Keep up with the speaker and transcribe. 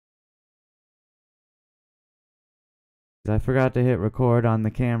I forgot to hit record on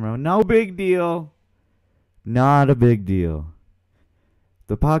the camera. No big deal. Not a big deal.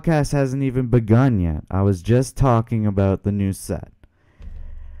 The podcast hasn't even begun yet. I was just talking about the new set.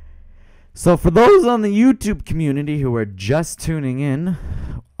 So for those on the YouTube community who are just tuning in,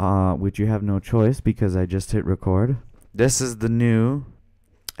 which you have no choice because I just hit record, this is the new,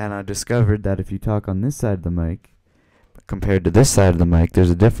 and I discovered that if you talk on this side of the mic compared to this side of the mic, there's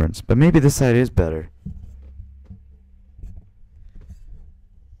a difference. But maybe this side is better.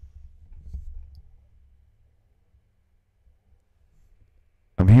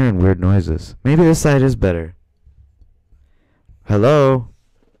 I'm hearing weird noises. Maybe this side is better. Hello?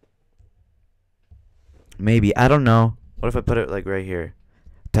 Maybe. I don't know. What if I put it like right here?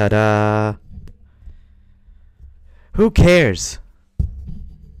 Ta-da! Who cares?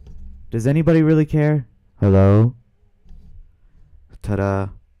 Does anybody really care? Hello? Ta-da!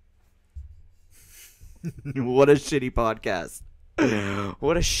 What a shitty podcast.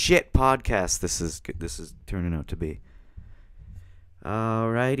 What a shit podcast this is turning out to be.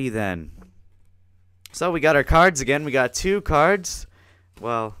 Alrighty then. So we got our cards again. We got 2 cards.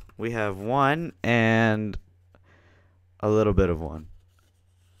 Well, we have 1 and a little bit of 1.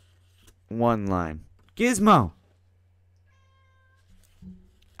 1 line. Gizmo.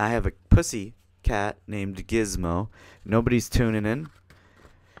 I have a pussy cat named Gizmo. Nobody's tuning in.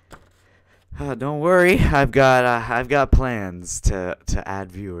 Don't worry. I've got plans to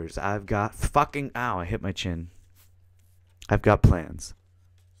add viewers. I've got fucking ow, I hit my chin. I've got plans.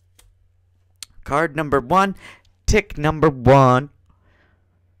 Card number 1. Tick number 1.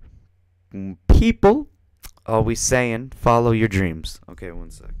 People always saying, follow your dreams. Okay,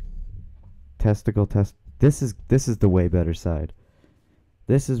 1 sec. Testicle test. This is the way better side.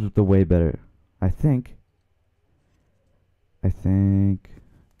 This is the way better. I think. Can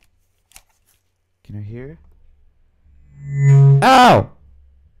I hear? Ow!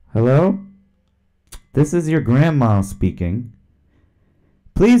 Hello? This is your grandma speaking.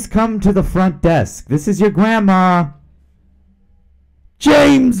 Please come to the front desk. This is your grandma.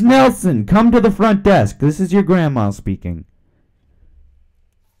 James Nelson, come to the front desk. This is your grandma speaking.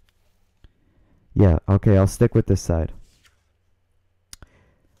 Yeah, okay, I'll stick with this side.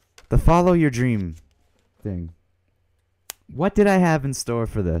 The follow your dream thing. What did I have in store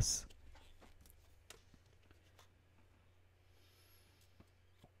for this?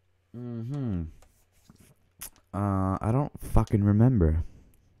 I don't fucking remember.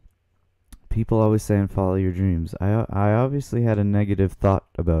 People always saying follow your dreams. I obviously had a negative thought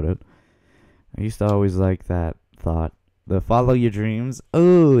about it. I used to always like that thought. The follow your dreams.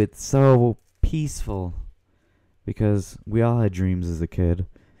 Oh, it's so peaceful. Because we all had dreams as a kid.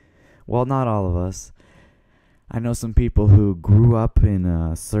 Well, not all of us. I know some people who grew up in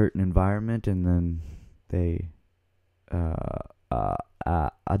a certain environment and then they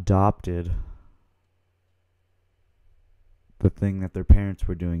adopted the thing that their parents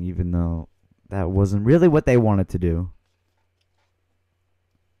were doing, even though that wasn't really what they wanted to do.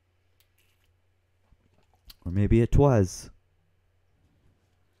 Or maybe it was.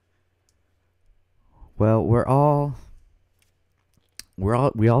 Well,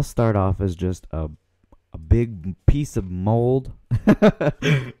 we all start off as just a big piece of mold.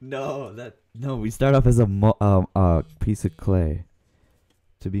 No, we start off as a piece of clay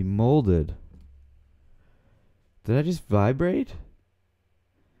to be molded. Did I just vibrate?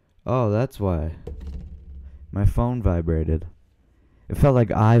 Oh, that's why. My phone vibrated. It felt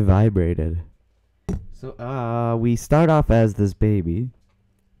like I vibrated. So, we start off as this baby.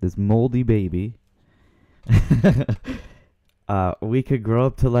 This moldy baby. We could grow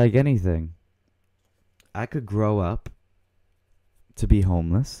up to like anything. I could grow up to be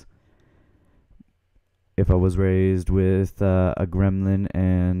homeless. If I was raised with a gremlin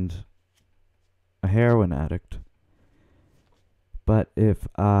and a heroin addict. But if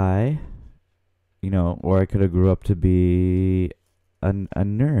I, or I could have grew up to be a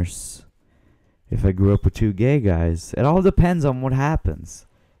nurse. If I grew up with 2 gay guys. It all depends on what happens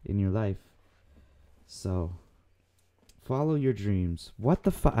in your life. So, follow your dreams. What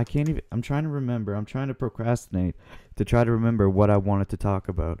the fuck? I can't even, I'm trying to remember. I'm trying to procrastinate to try to remember what I wanted to talk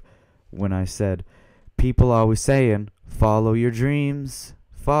about when I said, people always saying, follow your dreams.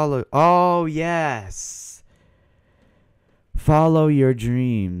 Oh, yes. Follow your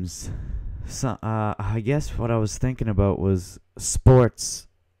dreams. So, I guess what I was thinking about was sports.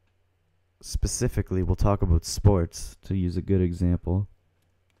 Specifically, we'll talk about sports to use a good example.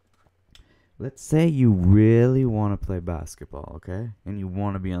 Let's say you really want to play basketball, okay? And you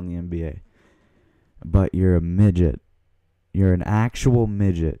want to be on the NBA. But you're a midget. You're an actual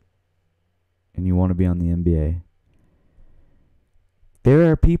midget. And you want to be on the NBA.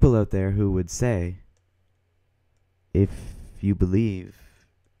 There are people out there who would say, if you believe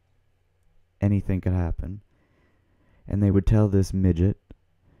anything could happen, and they would tell this midget,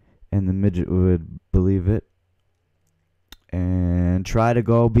 and the midget would believe it, and try to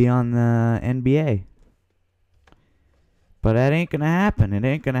go be on the NBA. But that ain't gonna happen. It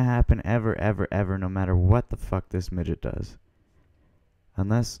ain't gonna happen ever, ever, ever, no matter what the fuck this midget does.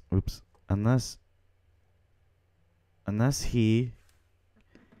 Unless he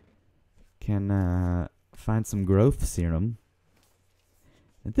can find some growth serum.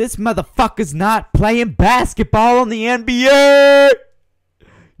 This motherfucker's not playing basketball in the NBA.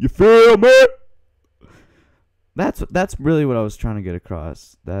 You feel me? That's really what I was trying to get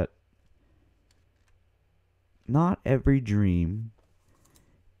across. That not every dream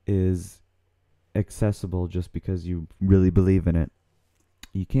is accessible just because you really believe in it.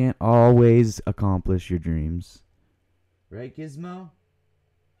 You can't always accomplish your dreams. Right, Gizmo?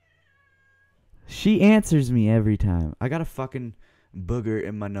 She answers me every time. I got a fucking booger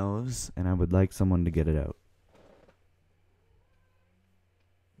in my nose, and I would like someone to get it out.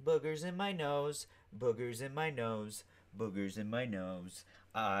 Boogers in my nose, boogers in my nose, boogers in my nose.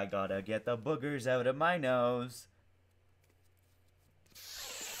 I gotta get the boogers out of my nose.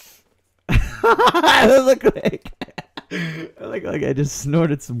 I look like I just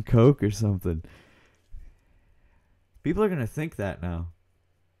snorted some coke or something. People are gonna think that now,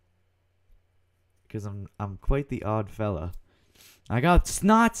 because I'm quite the odd fella. I got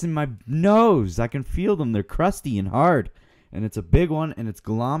snots in my nose. I can feel them. They're crusty and hard. And it's a big one, and it's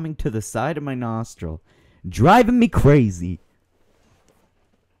glomming to the side of my nostril. Driving me crazy.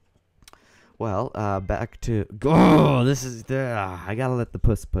 Well, back to... Oh, this is... I gotta let the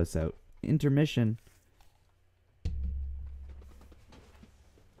puss out. Intermission.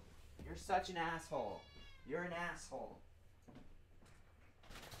 You're such an asshole. You're an asshole.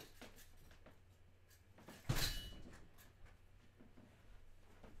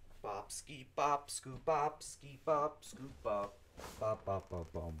 Bop, ski, bop, scoop, bop, ski, bop, scoop, bop, bop, bop,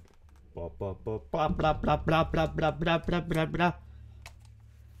 bop, bop, bop, bop, bop, bop, blah, blah, blah, blah, blah, blah, blah, blah, blah.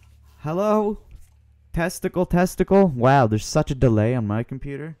 Hello? Testicle? Wow, there's such a delay on my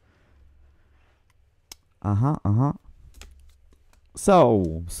computer.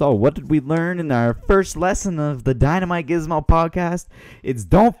 So, what did we learn in our first lesson of the Dynamite-Gizmo podcast? It's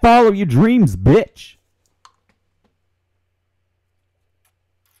don't follow your dreams, bitch.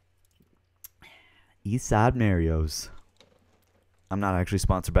 Eastside Mario's. I'm not actually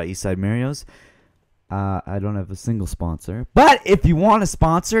sponsored by Eastside Mario's. I don't have a single sponsor. But if you want a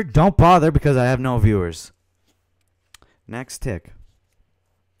sponsor, don't bother because I have no viewers. Next tick.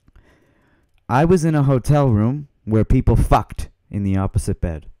 I was in a hotel room where people fucked in the opposite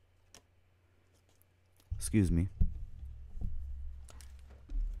bed. Excuse me.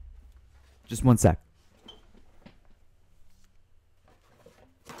 Just one sec.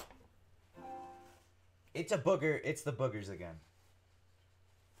 It's a booger. It's the boogers again.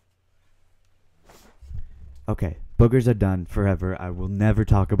 Okay, boogers are done forever. I will never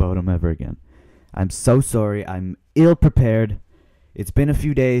talk about them ever again. I'm so sorry. I'm ill prepared. It's been a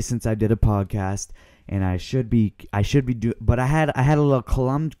few days since I did a podcast, and I should be but I had a little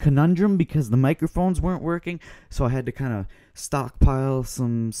conundrum because the microphones weren't working, so I had to kind of stockpile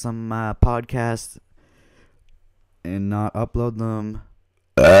some podcasts and not upload them.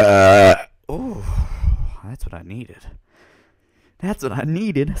 Oh. That's what I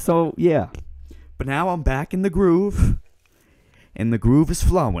needed. So, yeah. But now I'm back in the groove. And the groove is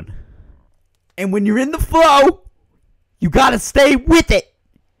flowing. And when you're in the flow, you gotta stay with it.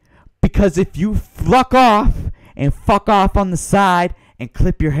 Because if you fuck off on the side and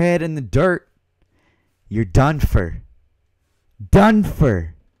clip your head in the dirt, you're done for. Done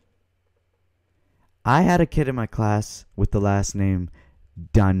for. I had a kid in my class with the last name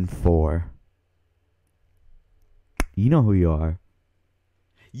Done For. You know who you are.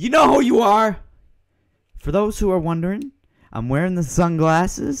 You know who you are! For those who are wondering, I'm wearing the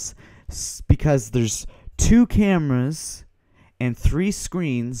sunglasses because there's 2 cameras and 3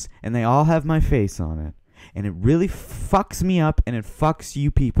 screens, and they all have my face on it. And it really fucks me up, and it fucks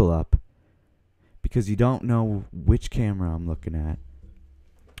you people up. Because you don't know which camera I'm looking at.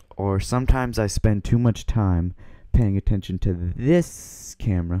 Or sometimes I spend too much time paying attention to this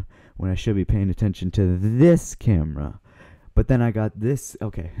camera when I should be paying attention to this camera. But then I got this.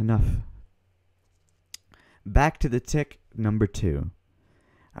 Okay, enough. Back to the tick number 2.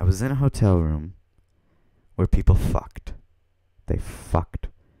 I was in a hotel room where people fucked. They fucked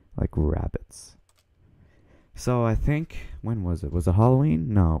like rabbits. So I think, when was it? Was it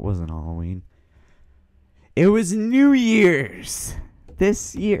Halloween? No, it wasn't Halloween. It was New Year's.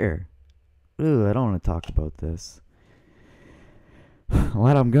 this year. Ooh, I don't want to talk about this.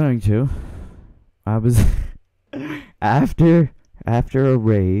 What I'm going to. I was after a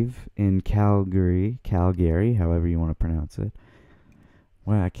rave in Calgary, however you want to pronounce it.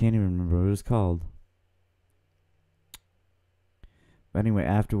 Well, I can't even remember what it was called. But anyway,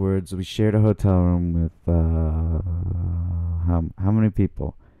 afterwards we shared a hotel room with how many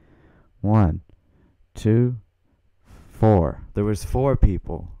people? 1, 2, 4. There was 4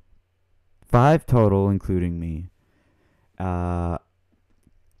 people. 5 total, including me.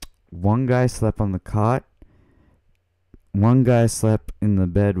 One guy slept on the cot. One guy slept in the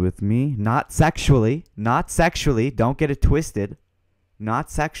bed with me. Not sexually. Don't get it twisted. Not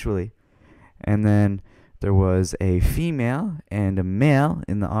sexually. And then there was a female and a male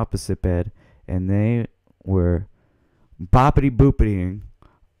in the opposite bed. And they were boppity-boopity-ing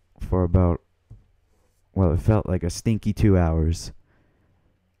for about, well, it felt like a stinky 2 hours.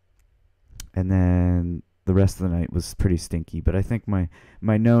 And then the rest of the night was pretty stinky. But I think my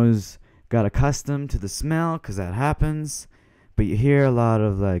nose got accustomed to the smell, because that happens. But you hear a lot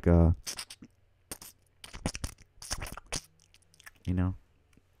of like,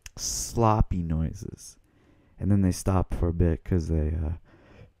 sloppy noises. And then they stop for a bit because they,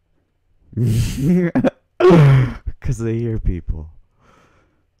 because they hear people.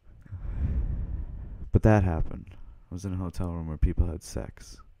 But that happened. I was in a hotel room where people had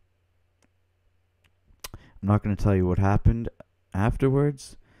sex. I'm not going to tell you what happened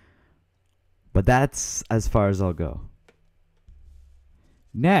afterwards, but that's as far as I'll go.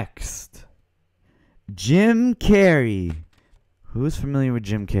 Next, Jim Carrey. Who's familiar with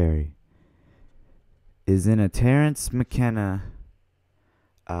Jim Carrey? Is in a Terrence McKenna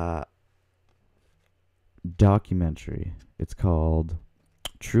documentary. It's called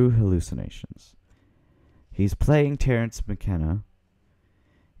True Hallucinations. He's playing Terrence McKenna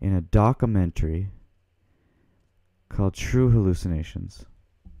in a documentary called True Hallucinations.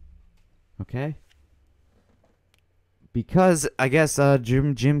 Okay? Because I guess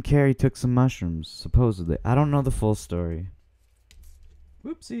Jim Carrey took some mushrooms, supposedly. I don't know the full story.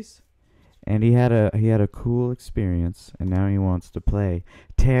 Whoopsies. And he had a cool experience, and now he wants to play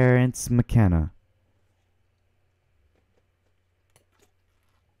Terrence McKenna.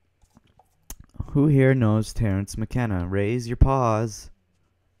 Who here knows Terrence McKenna? Raise your paws.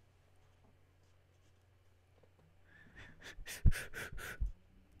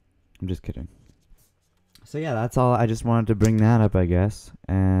 I'm just kidding. So yeah, that's all. I just wanted to bring that up, I guess.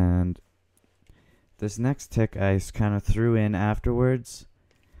 And this next tick I kind of threw in afterwards.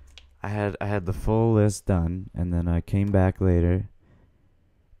 I had the full list done, and then I came back later,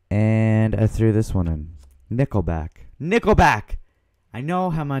 and I threw this one in. Nickelback! I know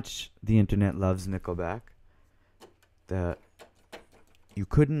how much the internet loves Nickelback. That you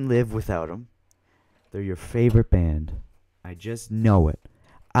couldn't live without them. They're your favorite band. I just know it.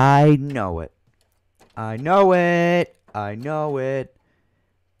 I know it.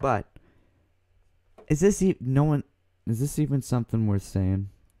 But is this even something worth saying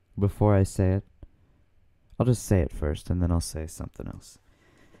before I say it? I'll just say it first, and then I'll say something else.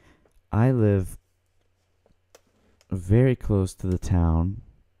 I live very close to the town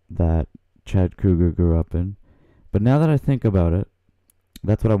that Chad Kroeger grew up in. But now that I think about it,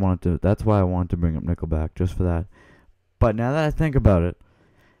 that's why I wanted to bring up Nickelback, just for that. But now that I think about it,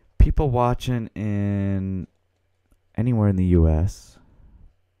 people watching in anywhere in the U.S.,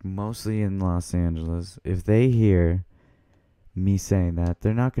 mostly in Los Angeles, if they hear me saying that,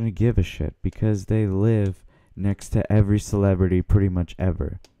 they're not going to give a shit, because they live next to every celebrity pretty much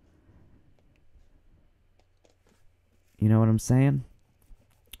ever. You know what I'm saying?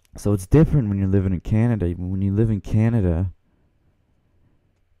 So it's different when you're living in Canada. When you live in Canada,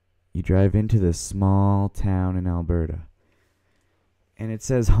 you drive into this small town in Alberta, and it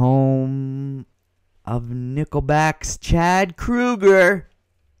says home of Nickelback's Chad Kroeger.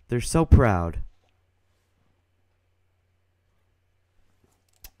 They're so proud.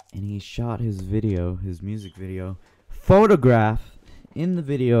 And he shot his music video, photograph in the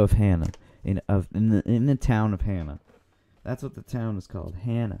video of Hannah, in the town of Hannah. That's what the town is called,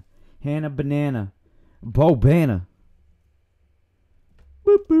 Hannah. Hannah Banana. Bobana.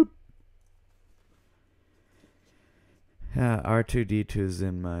 Boop boop. R2-D2's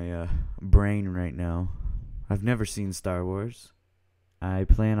in my brain right now. I've never seen Star Wars. I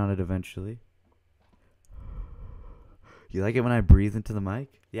plan on it eventually. You like it when I breathe into the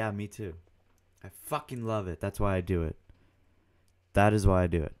mic? Yeah, me too. I fucking love it. That's why I do it. That is why I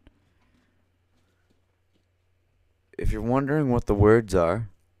do it. If you're wondering what the words are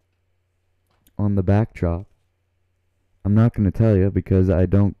on the backdrop, I'm not going to tell you because I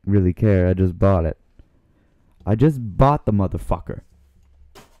don't really care. I just bought it. I just bought the motherfucker.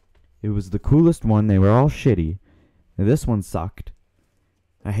 It was the coolest one. They were all shitty. And this one sucked.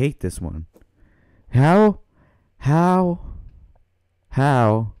 I hate this one. How?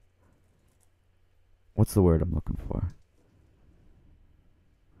 What's the word I'm looking for?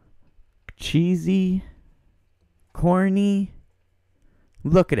 Cheesy? Corny?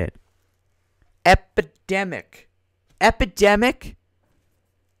 Look at it. Epidemic.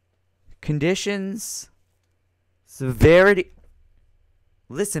 Conditions. Severity.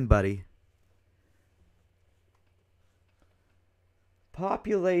 Listen, buddy.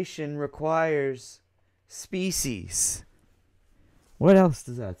 Population requires species. What else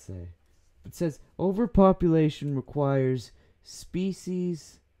does that say? It says overpopulation requires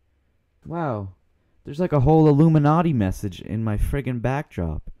species. Wow. There's like a whole Illuminati message in my friggin'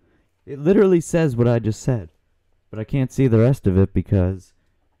 backdrop. It literally says what I just said. But I can't see the rest of it because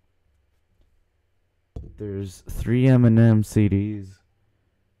there's 3 Eminem CDs,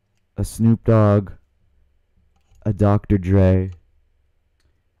 a Snoop Dogg, a Dr. Dre,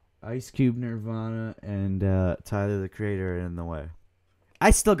 Ice Cube, Nirvana, and Tyler the Creator in the way. I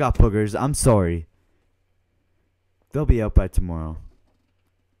still got boogers. I'm sorry. They'll be out by tomorrow.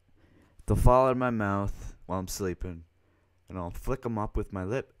 They'll fall out of my mouth while I'm sleeping, and I'll flick them up with my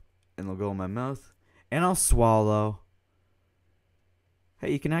lip, and they'll go in my mouth, and I'll swallow.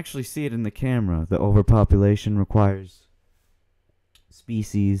 Hey, you can actually see it in the camera. The overpopulation requires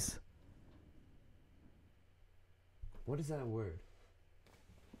species. What is that word?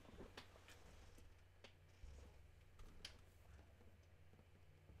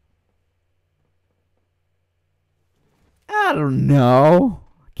 I don't know.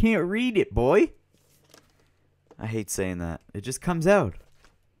 I can't read it, boy. I hate saying that. It just comes out.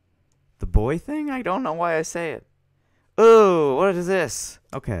 The boy thing? I don't know why I say it. Oh, what is this?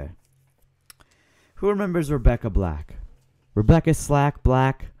 Okay. Who remembers Rebecca Black? Rebecca Slack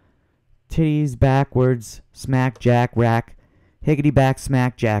Black. Titties backwards. Smack jack rack. Higgity back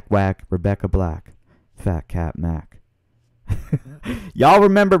smack jack whack. Rebecca Black. Fat cat Mac. Y'all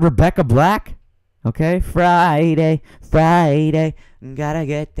remember Rebecca Black? Okay, Friday, gotta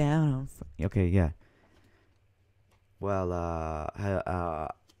get down on okay, yeah. Well,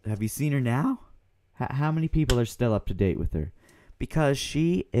 have you seen her now? How many people are still up to date with her? Because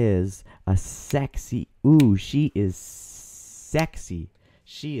she is a sexy, she is sexy.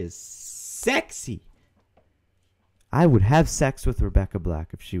 She is sexy. I would have sex with Rebecca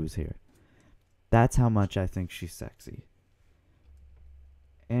Black if she was here. That's how much I think she's sexy.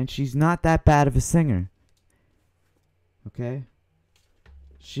 And she's not that bad of a singer. Okay?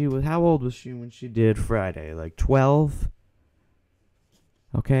 How old was she when she did Friday? Like 12?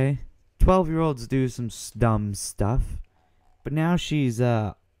 Okay? 12-year-olds do some dumb stuff. But now she's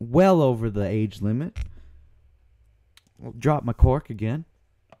well over the age limit. I'll drop my cork again.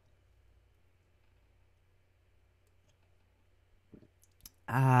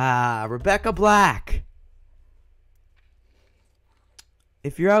 Rebecca Black.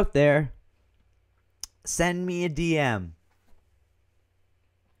 If you're out there, send me a DM.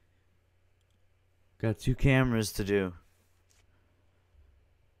 Got 2 cameras to do.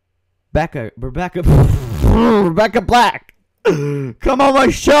 Rebecca Black. Come on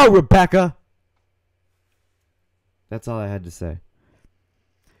my show, Rebecca. That's all I had to say.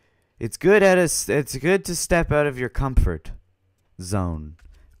 It's good to step out of your comfort zone.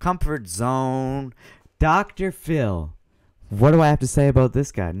 Comfort zone. Dr. Phil. What do I have to say about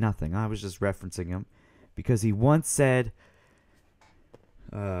this guy? Nothing. I was just referencing him because he once said,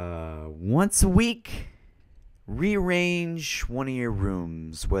 once a week, rearrange one of your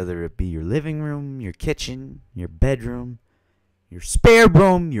rooms, whether it be your living room, your kitchen, your bedroom, your spare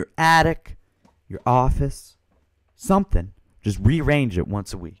room, your attic, your office, something. Just rearrange it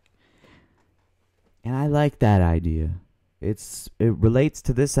once a week. And I like that idea. It relates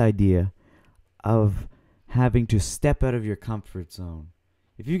to this idea of having to step out of your comfort zone.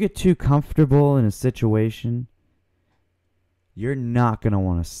 If you get too comfortable in a situation, you're not going to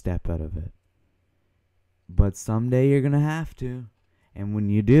want to step out of it. But someday you're going to have to. And when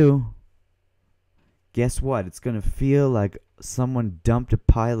you do, guess what? It's going to feel like someone dumped a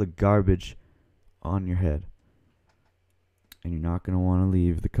pile of garbage on your head. And you're not going to want to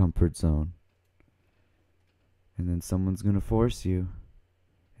leave the comfort zone. And then someone's going to force you.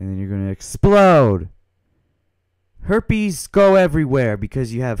 And then you're going to explode. Herpes go everywhere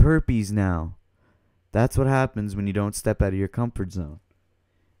because you have herpes now. That's what happens when you don't step out of your comfort zone.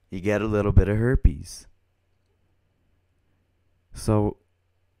 You get a little bit of herpes. So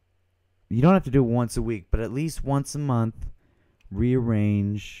You don't have to do it once a week, but at least once a month,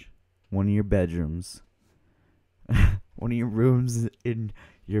 rearrange one of your bedrooms, one of your rooms in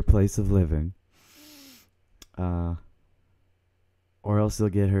your place of living, or else you'll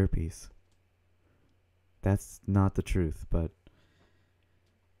get herpes. That's not the truth, but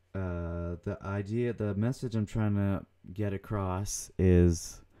the message I'm trying to get across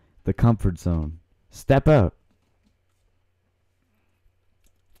is the comfort zone. Step out.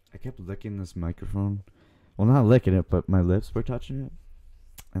 I kept licking this microphone. Well, not licking it, but my lips were touching it.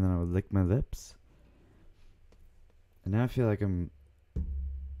 And then I would lick my lips. And now I feel like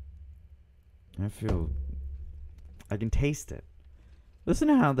I can taste it. Listen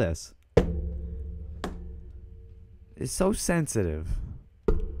to how this is so sensitive.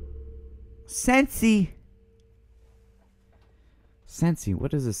 Sensey.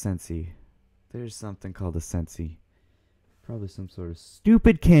 What is a sensey? There's something called a sensey. Probably some sort of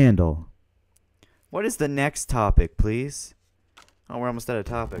stupid candle. What is the next topic, please? Oh, we're almost out of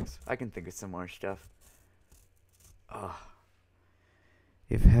topics. I can think of some more stuff.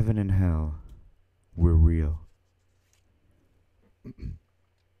 If heaven and hell were real.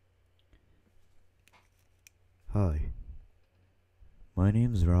 Hi. My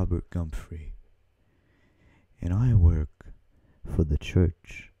name's Robert Gumphrey, and I work for the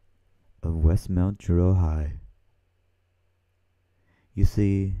Church of West Mount Juro High. You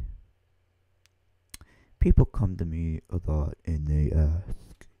see, people come to me a lot and they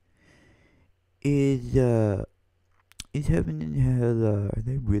ask, is heaven and hell, are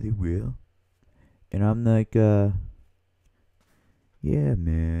they really real? And I'm like, yeah,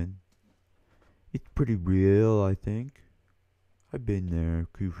 man, it's pretty real, I think. I've been there a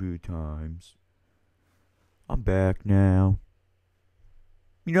few times. I'm back now.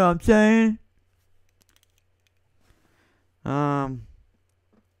 You know what I'm saying?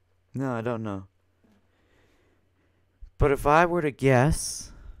 No, I don't know. But if I were to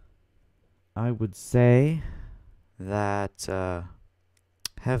guess, I would say that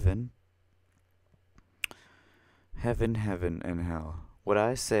heaven, and hell. Would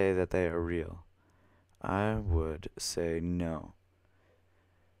I say that they are real? I would say no.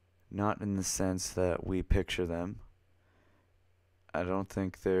 Not in the sense that we picture them. I don't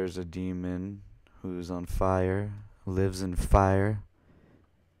think there's a demon who's on fire, lives in fire,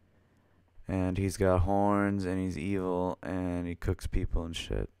 and he's got horns, and he's evil, and he cooks people and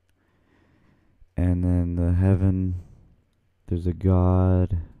shit. And then the heaven, there's a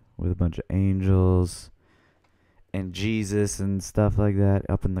God with a bunch of angels, and Jesus and stuff like that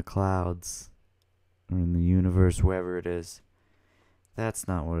up in the clouds, or in the universe, wherever it is. That's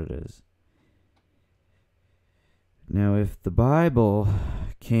not what it is. Now, if the Bible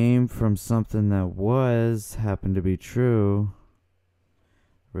came from something that happened to be true,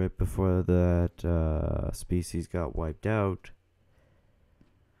 right before that species got wiped out,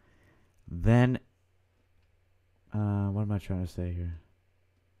 then, what am I trying to say here?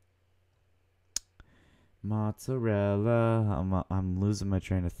 Mozzarella. I'm losing my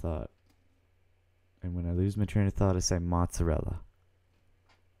train of thought. And when I lose my train of thought, I say mozzarella.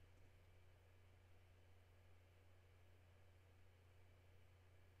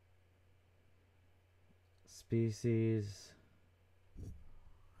 Species.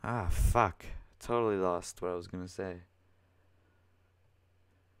 Fuck. Totally lost what I was gonna say.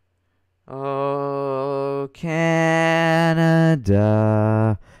 Oh, Canada.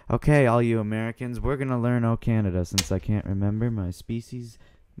 Okay, all you Americans, we're gonna learn Oh Canada since I can't remember my species.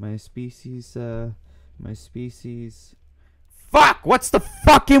 Fuck! What's the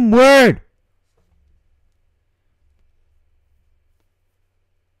fucking word?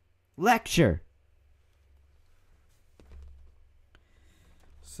 Lecture.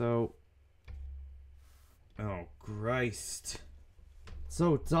 So, oh Christ.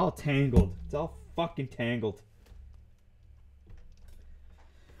 So it's all tangled. It's all fucking tangled.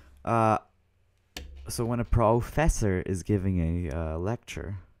 So when a professor is giving a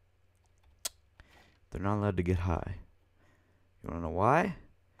lecture, they're not allowed to get high. You wanna know why?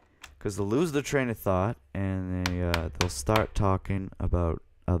 Because they'll lose their train of thought and they'll start talking about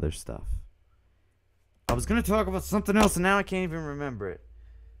other stuff. I was gonna talk about something else and now I can't even remember it.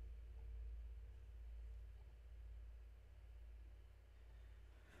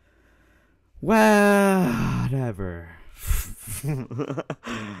 Whatever.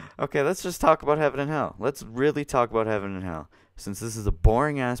 Okay, let's just talk about heaven and hell. Let's really talk about heaven and hell. Since this is a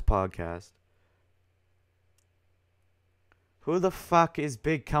boring ass podcast. Who the fuck is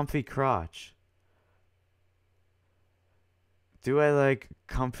Big Comfy Crotch? Do I like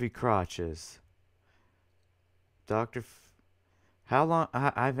comfy crotches? How long?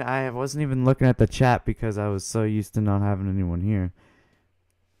 I wasn't even looking at the chat because I was so used to not having anyone here.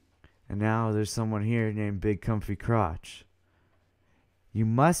 And now there's someone here named Big Comfy Crotch. You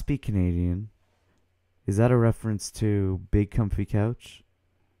must be Canadian. Is that a reference to Big Comfy Couch?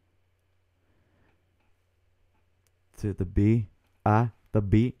 To the B? The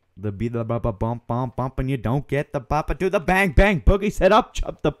B? The B, the bump, bump, bump, bump, and you don't get the bopper to the bang, bang. Boogie set up,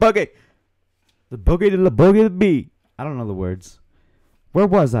 chop the boogie. The boogie to the boogie to the B. I don't know the words. Where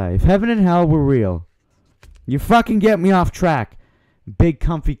was I? If heaven and hell were real. You fucking get me off track. Big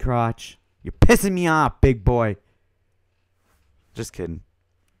Comfy Crotch. You're pissing me off, big boy. Just kidding.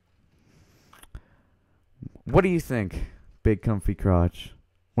 What do you think, Big Comfy Crotch?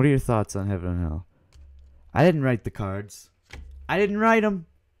 What are your thoughts on heaven and hell? I didn't write the cards. I didn't write them.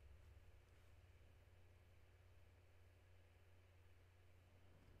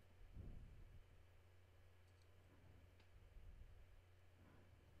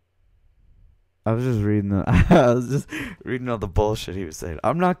 I was just reading all the bullshit he was saying.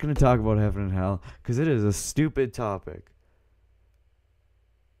 I'm not going to talk about heaven and hell because it is a stupid topic.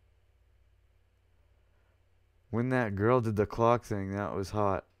 When that girl did the clock thing, that was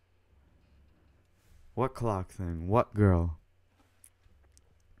hot. What clock thing? What girl?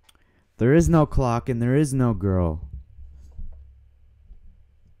 There is no clock and there is no girl.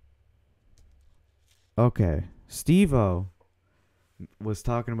 Okay. Steve-O was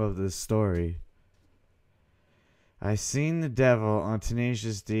talking about this story. I seen the devil on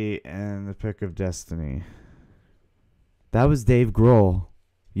Tenacious D and the Pick of Destiny. That was Dave Grohl.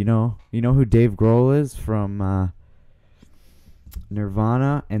 You know who Dave Grohl is from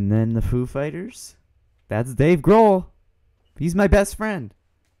Nirvana and then the Foo Fighters? That's Dave Grohl. He's my best friend.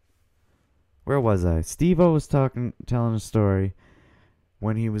 Where was I? Steve-O was telling a story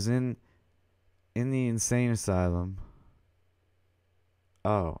when he was in the insane asylum.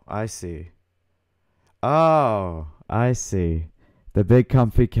 Oh, I see. Oh, I see. The Big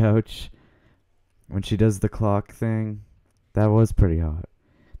Comfy Couch. When she does the clock thing, that was pretty hot.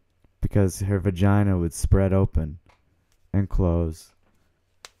 Because her vagina would spread open and close.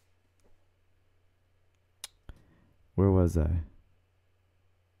 Where was I?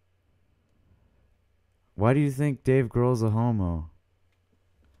 Why do you think Dave Grohl's a homo?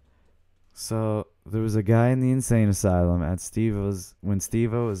 So, there was a guy in the insane asylum at when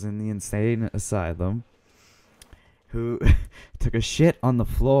Steve-O was in the insane asylum who took a shit on the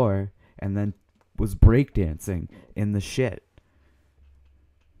floor and then was breakdancing in the shit.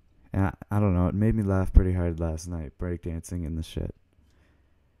 And I don't know, it made me laugh pretty hard last night, breakdancing in the shit.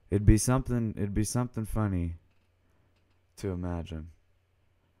 It'd be something funny to imagine.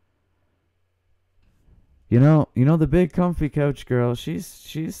 You know the Big Comfy Couch girl, she's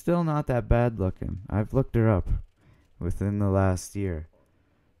still not that bad looking. I've looked her up within the last year.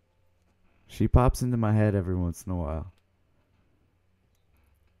 She pops into my head every once in a while.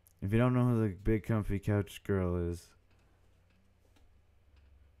 If you don't know who the Big Comfy Couch girl is.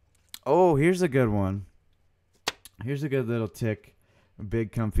 Oh, here's a good one. Here's a good little tick.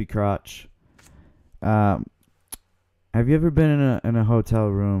 Big Comfy Crotch. Have you ever been in a hotel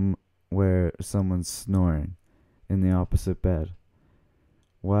room where someone's snoring in the opposite bed?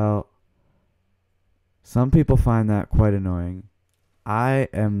 Well, some people find that quite annoying. I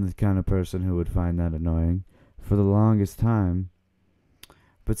am the kind of person who would find that annoying for the longest time.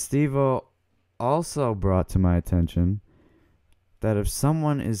 But Steve-O also brought to my attention that if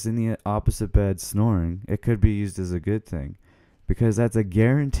someone is in the opposite bed snoring, it could be used as a good thing. Because that's a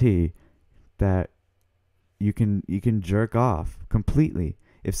guarantee that you can jerk off completely.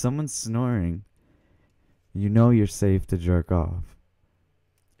 If someone's snoring, you know you're safe to jerk off.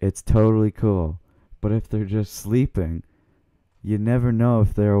 It's totally cool. But if they're just sleeping, you never know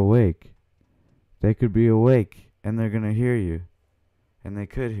if they're awake. They could be awake and they're going to hear you. And they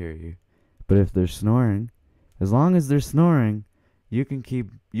could hear you. But if they're snoring, as long as they're snoring, you can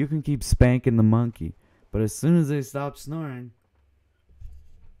keep spanking the monkey. But as soon as they stop snoring,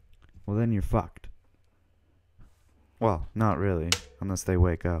 well, then you're fucked. Well, not really, unless they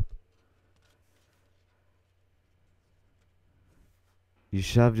wake up. You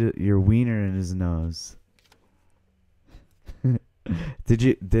shoved your wiener in his nose.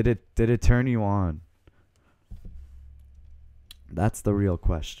 Did it turn you on? That's the real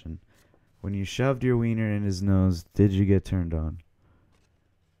question. When you shoved your wiener in his nose, did you get turned on?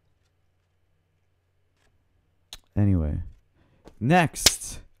 Anyway,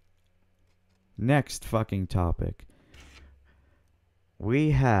 next fucking topic.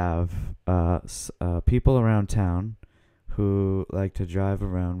 We have people around town who like to drive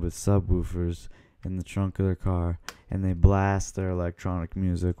around with subwoofers in the trunk of their car, and they blast their electronic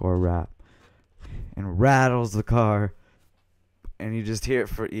music or rap, and it rattles the car, and you just hear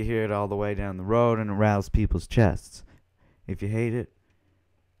it you hear it all the way down the road, and it rattles people's chests. If you hate it,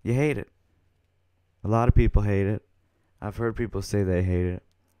 you hate it. A lot of people hate it. I've heard people say they hate it.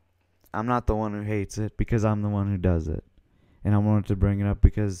 I'm not the one who hates it, because I'm the one who does it. And I wanted to bring it up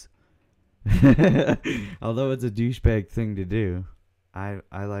because although it's a douchebag thing to do, I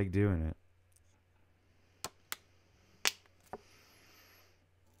like doing it.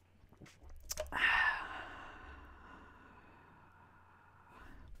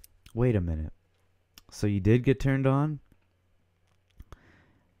 Wait a minute. So you did get turned on?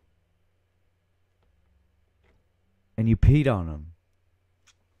 And you peed on him.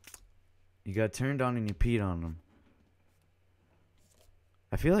 You got turned on and you peed on him.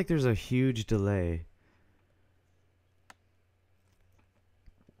 I feel like there's a huge delay.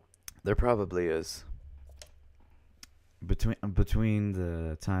 There probably is. Between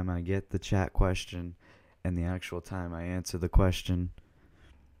the time I get the chat question and the actual time I answer the question,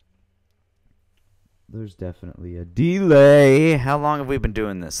 there's definitely a delay. How long have we been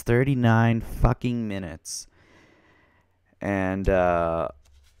doing this? 39 fucking minutes. And we're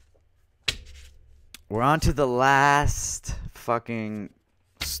on to the last fucking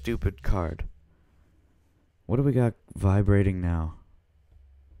stupid card. What do we got vibrating now?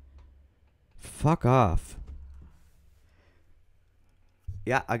 Fuck off.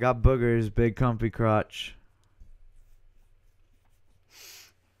 Yeah, I got boogers, big comfy crotch.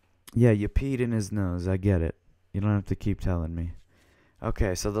 Yeah, you peed in his nose. I get it. You don't have to keep telling me.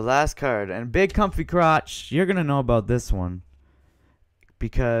 Okay, so the last card. And big comfy crotch. You're going to know about this one.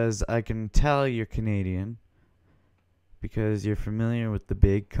 Because I can tell you're Canadian. Because you're familiar with the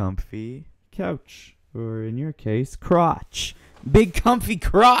big comfy couch. Or in your case, crotch. Big comfy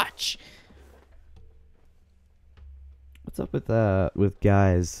crotch. What's up with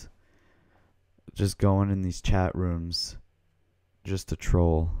guys just going in these chat rooms just to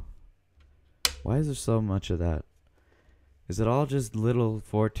troll? Why is there so much of that? Is it all just little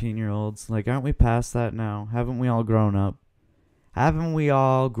 14-year-olds? Like, aren't we past that now? Haven't we all grown up? Haven't we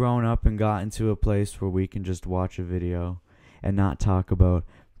all grown up and gotten to a place where we can just watch a video and not talk about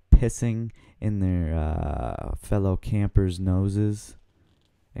pissing in their fellow campers' noses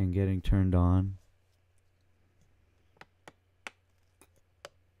and getting turned on?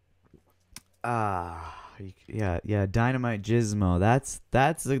 Yeah, Dynamite-gizmo.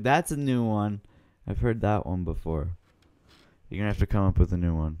 That's a new one. I've heard that one before. You're gonna have to come up with a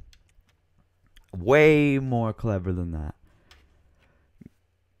new one. Way more clever than that.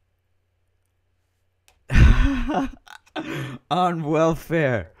 On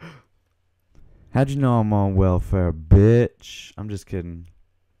welfare. How'd you know I'm on welfare, bitch? I'm just kidding.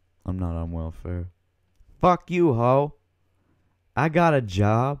 I'm not on welfare. Fuck you, ho. I got a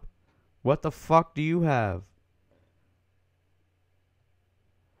job. What the fuck do you have?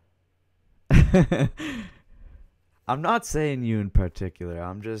 I'm not saying you in particular.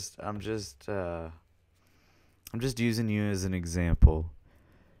 I'm just using you as an example,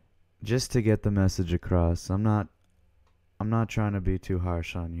 just to get the message across. I'm not trying to be too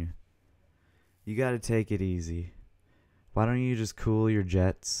harsh on you. You got to take it easy. Why don't you just cool your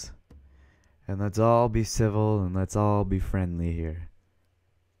jets, and let's all be civil and let's all be friendly here.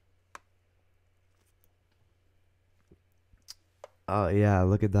 Oh yeah,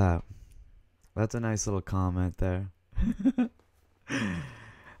 look at that. That's a nice little comment there.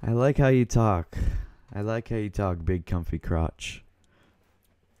 I like how you talk. I like how you talk, big comfy crotch.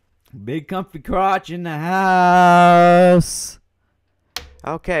 Big comfy crotch in the house.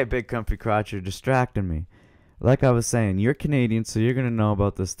 Okay, big comfy crotch, you're distracting me. Like I was saying, you're Canadian, so you're gonna know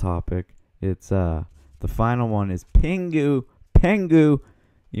about this topic. It's the final one is Pengu. Pengu.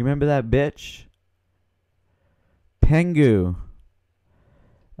 You remember that bitch? Pengu.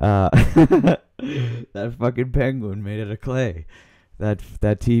 That fucking penguin made out of clay. That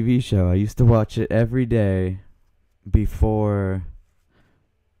TV show. I used to watch it every day before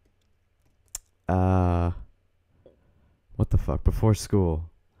what the fuck? Before school.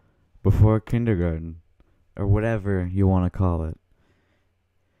 Before kindergarten. Or whatever you want to call it.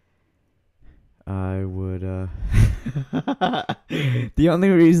 I would the only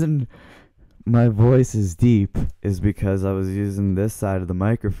reason my voice is deep is because I was using this side of the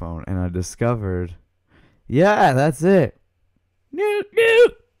microphone and I discovered, yeah, that's it.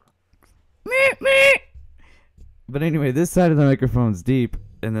 But anyway, this side of the microphone's deep,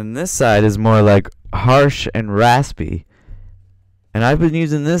 and then this side is more like harsh and raspy. And I've been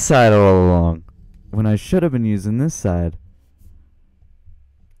using this side all along, when I should have been using this side.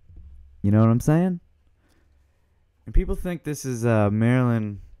 You know what I'm saying? And people think this is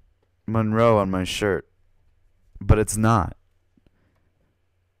Marilyn Monroe on my shirt. But it's not.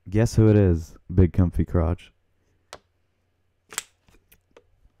 Guess who it is? Big comfy crotch.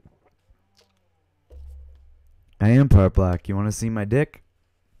 I am part black. You want to see my dick?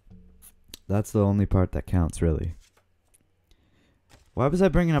 That's the only part that counts, really. Why was I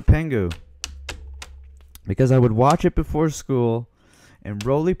bringing up Pengu? Because I would watch it before school, and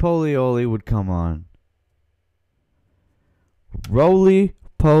Roly Poly Oly would come on. Roly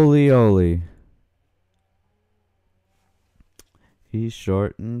Poly Oly. He's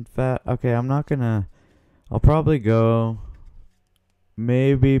short and fat. Okay, I'm not gonna... I'll probably go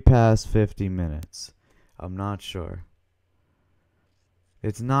maybe past 50 minutes. I'm not sure.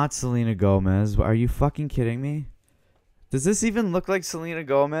 It's not Selena Gomez. Are you fucking kidding me? Does this even look like Selena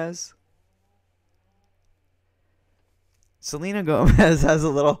Gomez? Selena Gomez has a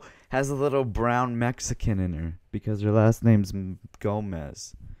little brown Mexican in her because her last name's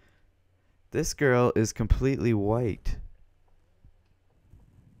Gomez. This girl is completely white.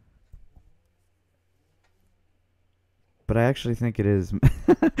 But I actually think it is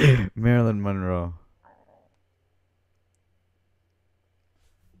Marilyn Monroe.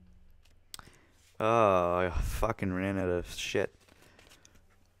 Oh, I fucking ran out of shit.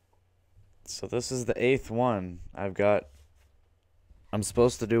 So this is the 8th one. I'm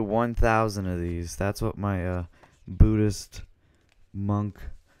supposed to do 1,000 of these. That's what my Buddhist monk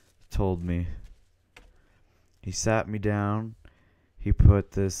told me. He sat me down. He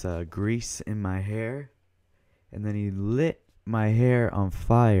put this grease in my hair. And then he lit my hair on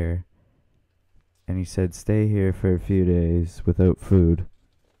fire. And he said, stay here for a few days without food.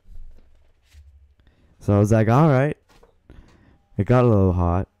 So I was like, alright. It got a little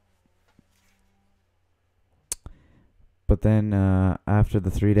hot. But then after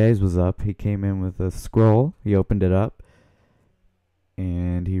the 3 days was up, he came in with a scroll. He opened it up.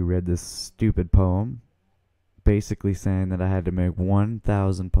 And he read this stupid poem. Basically saying that I had to make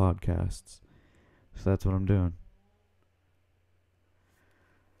 1,000 podcasts. So that's what I'm doing.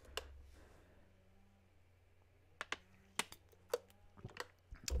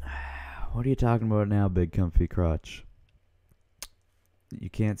 What are you talking about now, big comfy crotch? You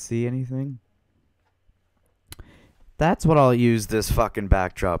can't see anything? That's what I'll use this fucking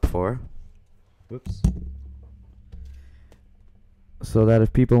backdrop for. Whoops. So that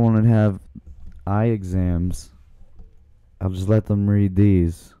if people want to have eye exams, I'll just let them read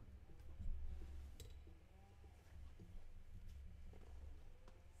these.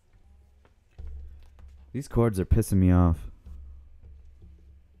 These cords are pissing me off.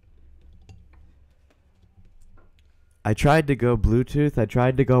 I tried to go Bluetooth, I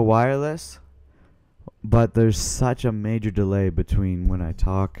tried to go wireless, but there's such a major delay between when I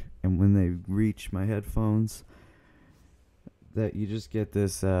talk and when they reach my headphones that you just get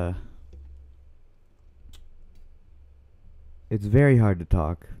this, it's very hard to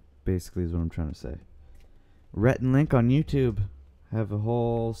talk, basically is what I'm trying to say. Rhett and Link on YouTube have a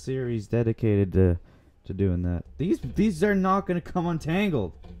whole series dedicated to doing that. These are not going to come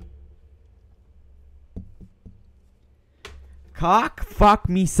untangled. Cock fuck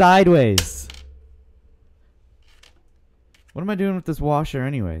me sideways. What am I doing with this washer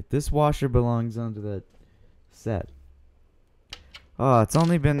anyway? This washer belongs onto that set. Oh, it's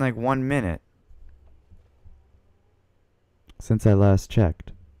only been like 1 minute since I last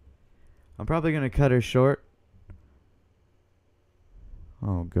checked. I'm probably going to cut her short.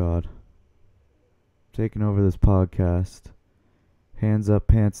 Oh, God. Taking over this podcast. Hands up,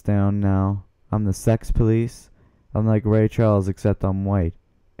 pants down now. I'm the sex police. I'm like Ray Charles, except I'm white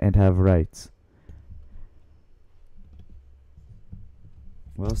and have rights.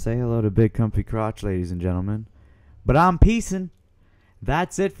 Well, say hello to Big Comfy Crotch, ladies and gentlemen. But I'm peacing.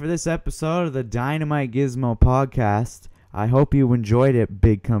 That's it for this episode of the Dynamite Gizmo podcast. I hope you enjoyed it,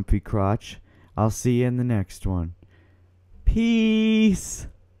 Big Comfy Crotch. I'll see you in the next one. Peace.